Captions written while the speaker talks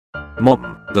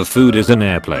Mom, the food is an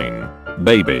airplane.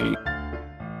 Baby.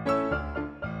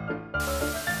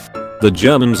 The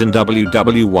Germans in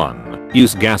WW1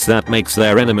 use gas that makes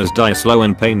their enemies die slow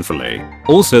and painfully.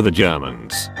 Also the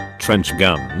Germans. Trench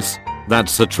guns.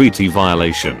 That's a treaty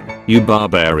violation, you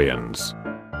barbarians.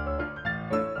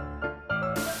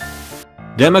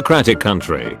 Democratic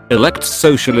country elects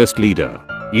socialist leader.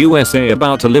 USA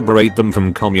about to liberate them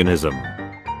from communism.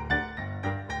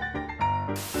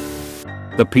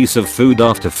 The piece of food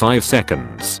after 5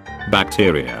 seconds.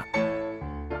 Bacteria.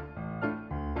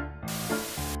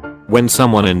 When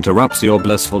someone interrupts your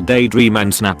blissful daydream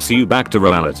and snaps you back to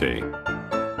reality.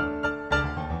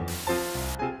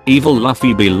 Evil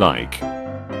Luffy be like.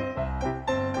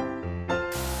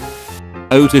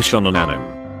 Otishonen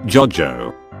anime.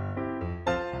 Jojo.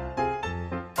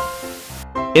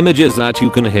 Images that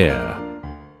you can hear.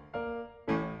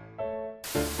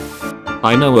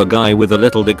 I know a guy with a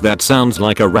little dick that sounds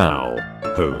like a row.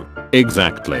 Who?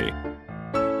 Exactly.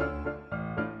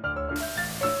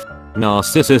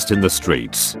 Narcissist in the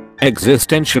streets.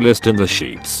 Existentialist in the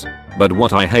sheets. But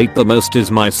what I hate the most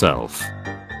is myself.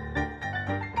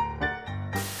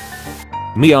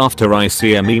 Me after I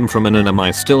see a meme from an anime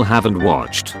I still haven't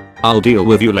watched. I'll deal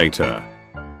with you later.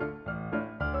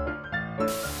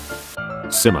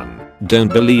 Simon,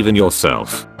 don't believe in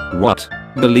yourself. What?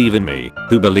 Believe in me.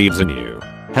 Who believes in you?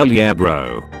 Hell yeah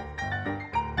bro.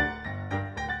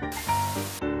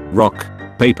 Rock.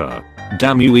 Paper.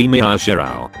 Damn you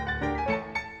Imiyashirao.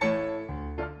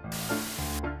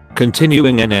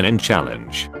 Continuing NNN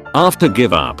challenge. After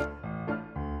give up.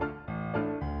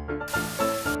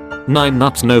 9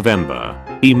 Nuts November.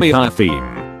 Emiya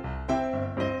theme.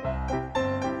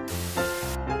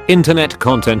 Internet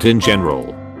content in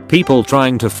general. People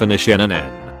trying to finish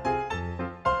NNN.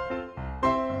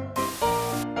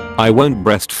 I won't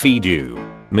breastfeed you.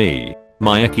 Me.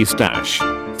 My Eki stash.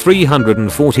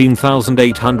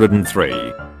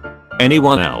 314,803.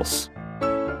 Anyone else?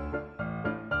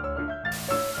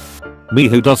 Me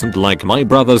who doesn't like my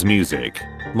brother's music.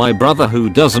 My brother who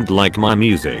doesn't like my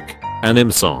music.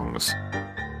 Anime songs.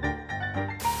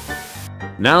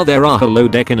 Now there are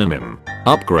holodeck anime.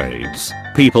 Upgrades.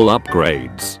 People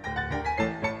upgrades.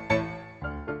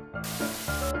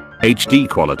 HD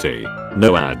quality.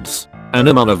 No ads.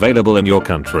 Anime unavailable in your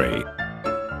country.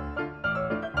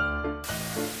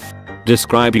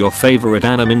 Describe your favorite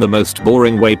anime in the most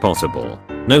boring way possible.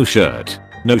 No shirt.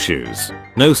 No shoes.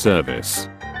 No service.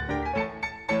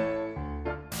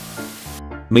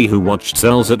 Me who watched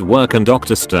Cells at Work and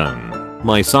Dr. Stone.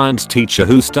 My science teacher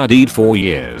who studied 4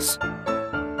 years.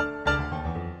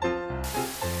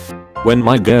 When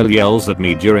my girl yells at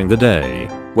me during the day.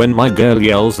 When my girl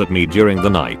yells at me during the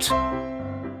night.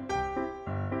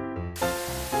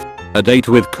 A date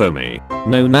with Komi.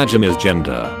 No Najima's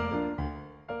gender.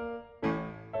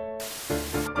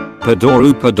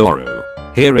 Padoru Padoru.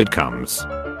 Here it comes.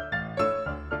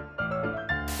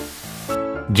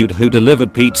 Dude who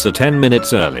delivered pizza 10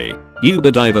 minutes early.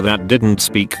 Uber diver that didn't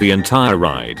speak the entire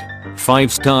ride.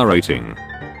 5-star rating.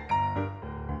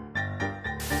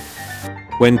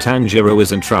 When Tanjiro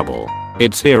is in trouble,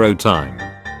 it's hero time.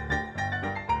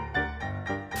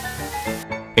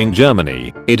 In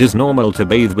Germany, it is normal to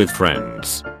bathe with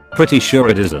friends. Pretty sure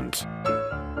it isn't.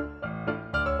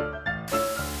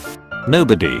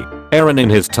 Nobody. Eren in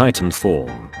his Titan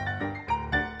form.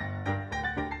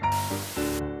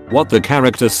 What the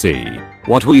characters see.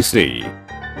 What we see.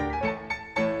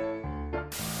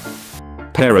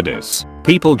 Paradise.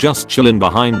 People just chillin'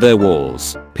 behind their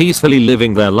walls, peacefully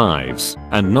living their lives,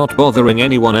 and not bothering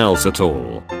anyone else at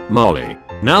all. Molly.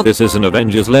 Now this is an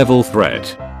Avengers level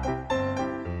threat.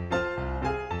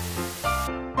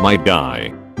 My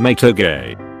guy.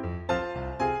 Mate-gay.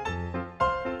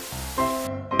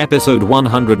 Episode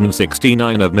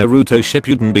 169 of Naruto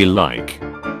Shippuden be like.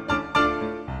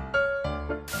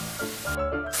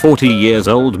 40 years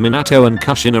old Minato and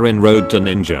Kushina in Road to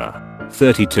Ninja.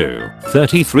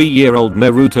 33-year-old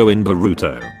Naruto in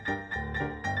Boruto.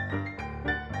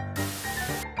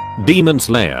 Demon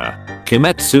Slayer.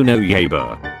 Kimetsu no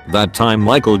Yaiba. That time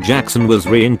Michael Jackson was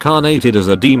reincarnated as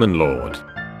a demon lord.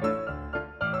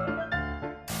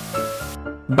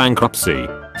 Bankruptcy.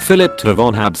 Philip to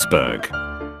von Habsburg.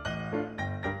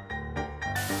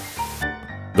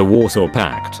 The Warsaw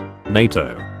Pact.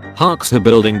 NATO. Harks are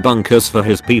building bunkers for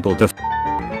his people to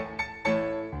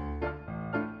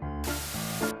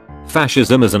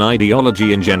Fascism as an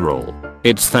ideology in general.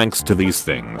 It's thanks to these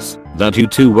things that you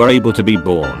two were able to be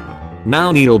born.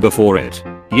 Now kneel before it.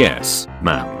 Yes,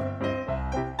 ma'am.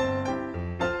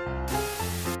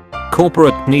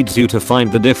 Corporate needs you to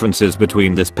find the differences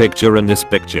between this picture and this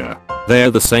picture.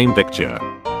 They're the same picture.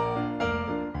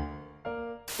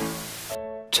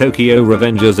 Tokyo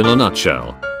Revengers in a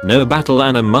nutshell. No battle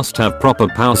anime must have proper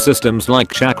power systems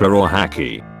like chakra or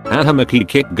haki. Ahamaki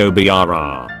kick go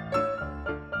BRR.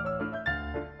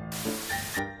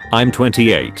 I'm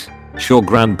 28. Sure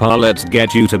grandpa, let's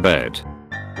get you to bed.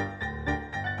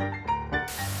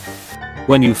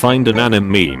 When you find an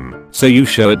anime meme, so you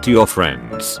show it to your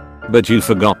friends. But you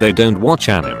forgot they don't watch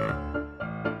anime.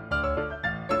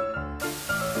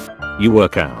 You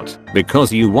work out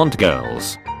because you want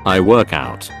girls. I work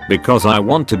out because I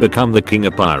want to become the king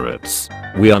of pirates.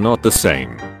 We are not the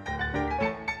same.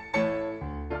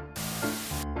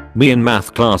 Me in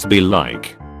math class be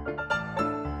like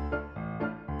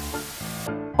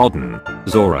Odin,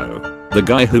 Zoro, the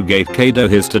guy who gave Kado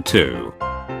his tattoo.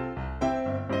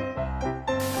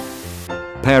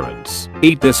 Parents,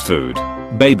 eat this food.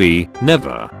 Baby,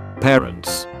 never.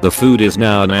 Parents, the food is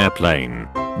now an airplane.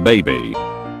 Baby.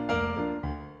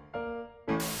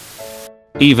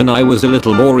 Even I was a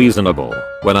little more reasonable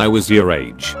when I was your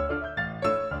age.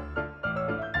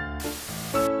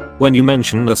 When you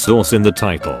mention a source in the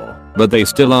title, but they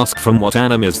still ask from what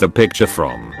anime is the picture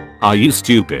from. Are you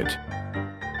stupid?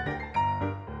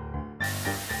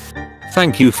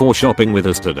 Thank you for shopping with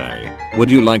us today. Would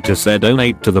you like to say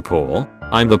donate to the poor?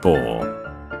 I'm the poor.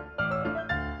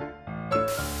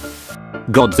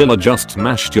 Godzilla just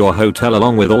smashed your hotel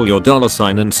along with all your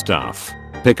 $sign and stuff.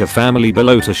 Pick a family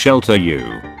below to shelter you.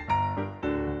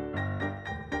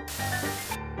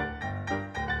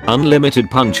 Unlimited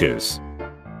punches.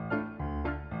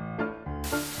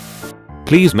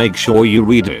 Please make sure you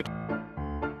read it.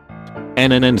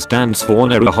 NNN stands for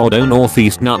Naruhodo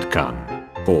Northeast Nutcun.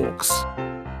 Hawks.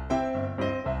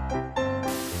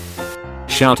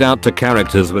 Shout out to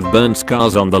characters with burn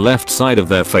scars on the left side of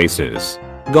their faces.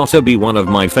 Gotta be one of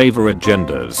my favorite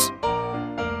genders.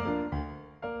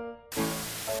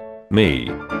 Me,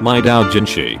 my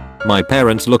doujinshi, my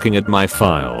parents looking at my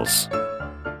files.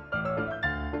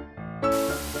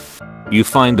 You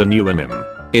find a new anime.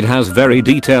 It has very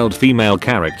detailed female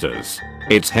characters.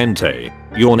 It's hentai.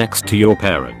 You're next to your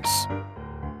parents.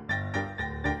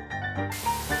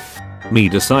 Me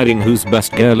deciding who's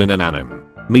best girl in an anime.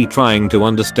 Me trying to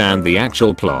understand the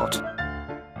actual plot.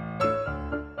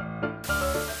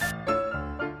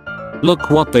 Look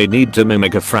what they need to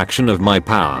mimic a fraction of my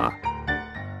power.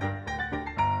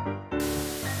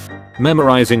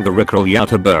 Memorizing the Rickroll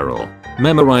Yataburl.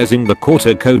 Memorizing the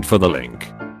quarter code for the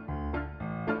link.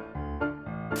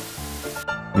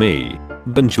 Me.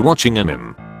 Binge watching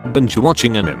anime. Binge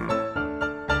watching anime.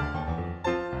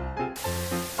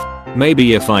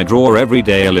 Maybe if I draw every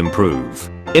day I'll improve.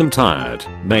 I'm tired.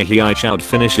 Maybe I should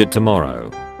finish it tomorrow.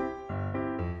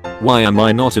 Why am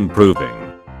I not improving?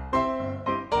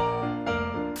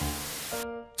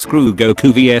 Screw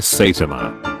Goku vs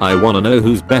Saitama. I wanna know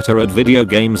who's better at video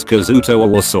games, Kazuto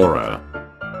or Sora.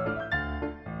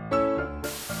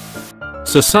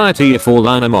 Society if all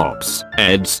anime ops,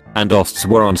 eds, and osts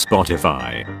were on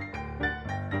Spotify.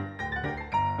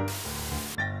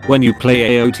 When you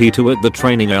play AOT2 at the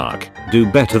training arc, do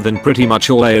better than pretty much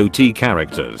all AOT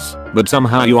characters, but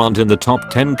somehow you aren't in the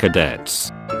top 10 cadets.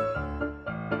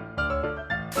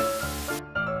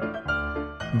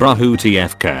 Bruh who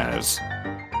TF cares?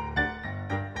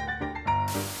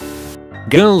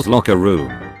 Girls locker room.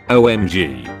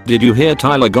 OMG, did you hear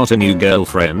Tyler got a new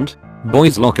girlfriend?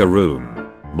 Boys locker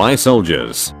room. My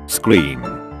soldiers, scream.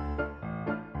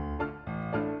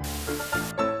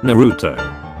 Naruto.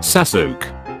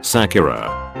 Sasuke.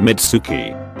 Sakura.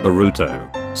 Mitsuki.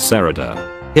 Boruto. Sarada.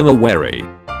 Himawari.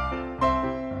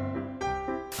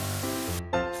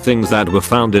 Things that were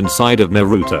found inside of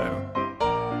Naruto.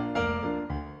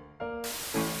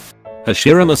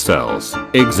 Hashirama cells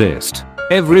exist.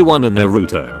 Everyone in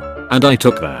Naruto. And I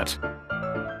took that.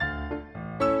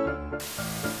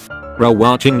 Bro,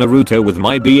 watching Naruto with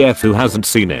my BF who hasn't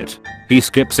seen it. He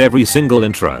skips every single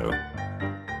intro.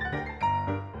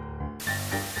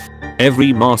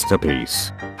 Every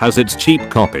masterpiece has its cheap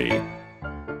copy.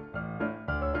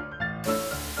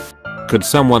 Could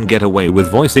someone get away with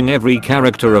voicing every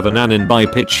character of an anime by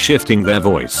pitch shifting their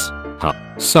voice? Huh.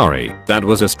 Sorry, that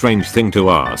was a strange thing to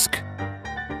ask.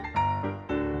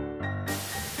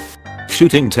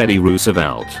 Shooting Teddy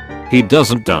Roosevelt. He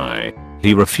doesn't die.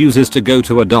 He refuses to go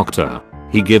to a doctor.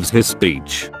 He gives his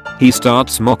speech. He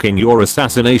starts mocking your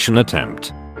assassination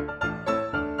attempt.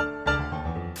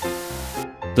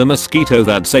 The mosquito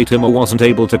that Saitama wasn't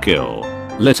able to kill.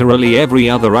 Literally every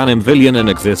other anime villain in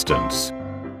existence.